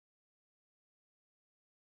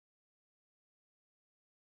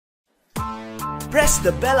press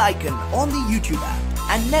the bell icon on the YouTube app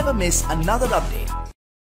and never miss another update.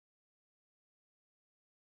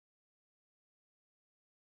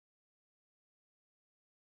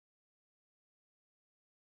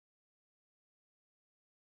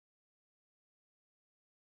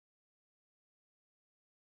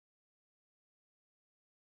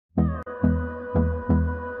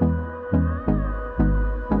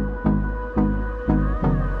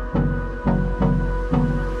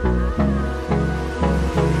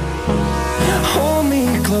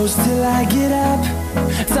 Close till I get up.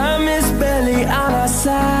 Time is barely on our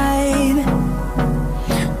side.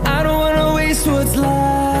 I don't wanna waste what's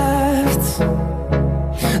left.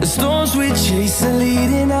 The storms we chase are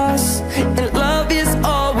leading us, and love is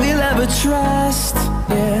all we'll ever trust.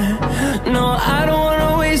 Yeah, no, I don't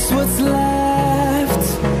wanna waste what's left.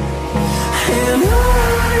 And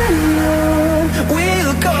on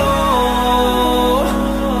we'll go,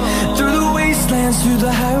 through the wastelands, through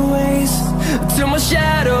the highways, till my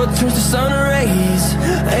shadow turns to sun rays.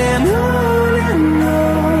 And on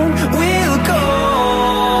we'll go,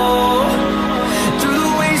 through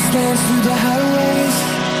the wastelands, through the highways,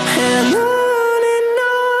 and on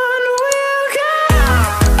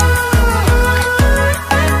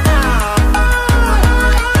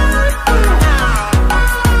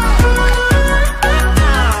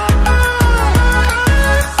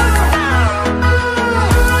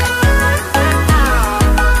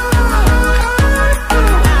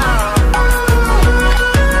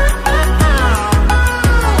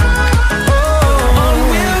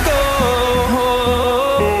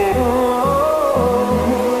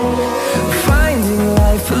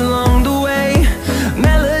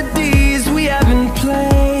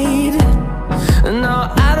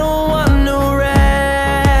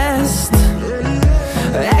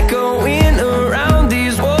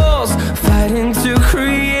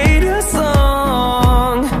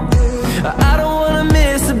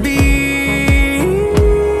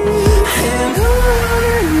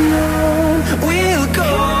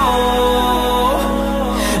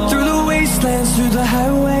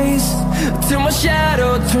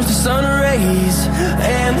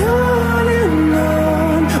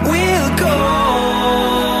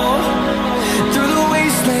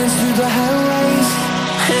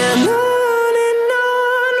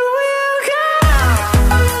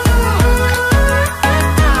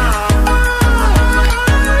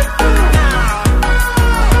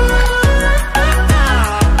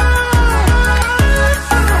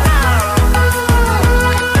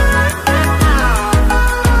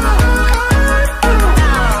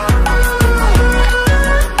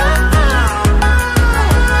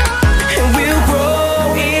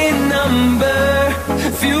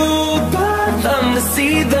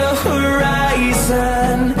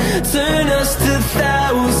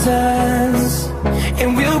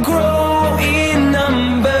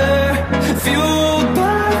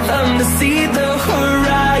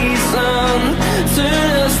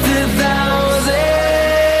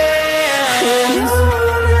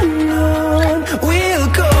we'll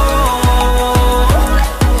go.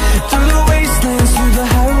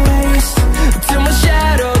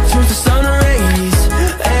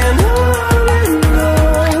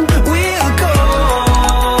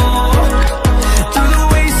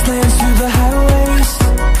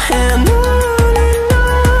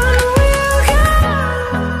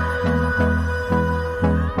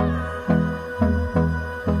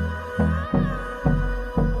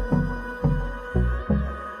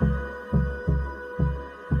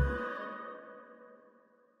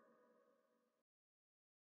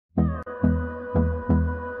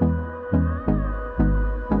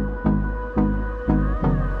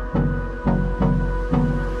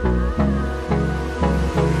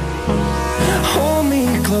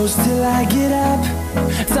 Close till I get up.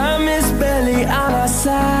 Time is barely on our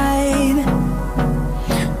side.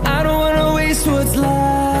 I don't wanna waste what's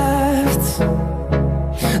left.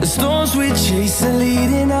 The storms we chase are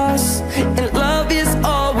leading us, and love is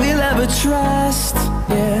all we'll ever trust.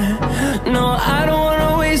 Yeah, no, I don't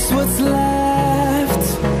wanna waste what's left.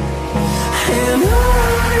 And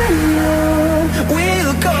on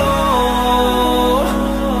we'll go,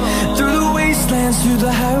 through the wastelands, through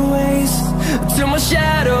the highways, till my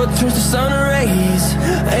shadow turns to sun rays.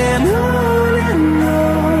 And on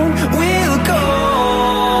we'll go,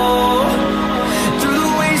 through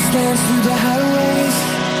the wastelands, through the highways,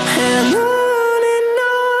 and on.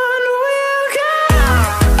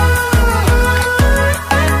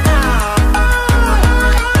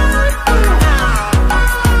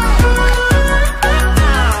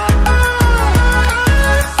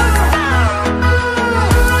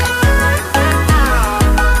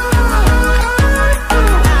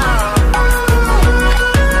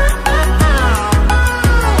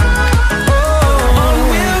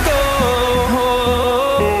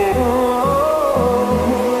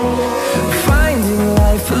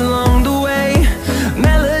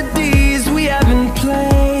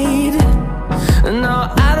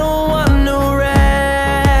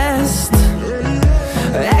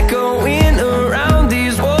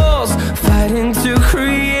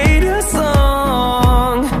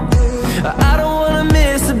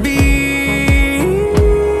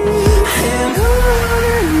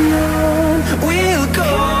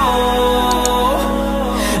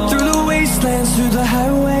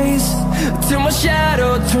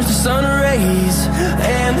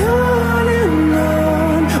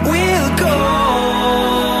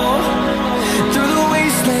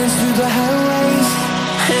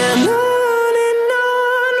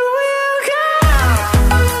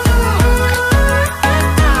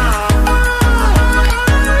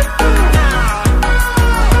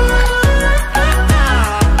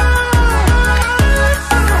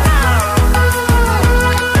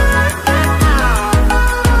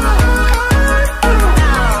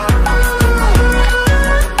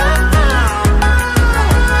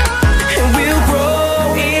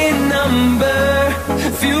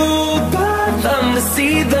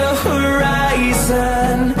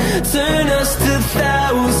 turn us to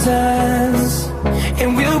thousands,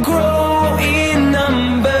 and we'll grow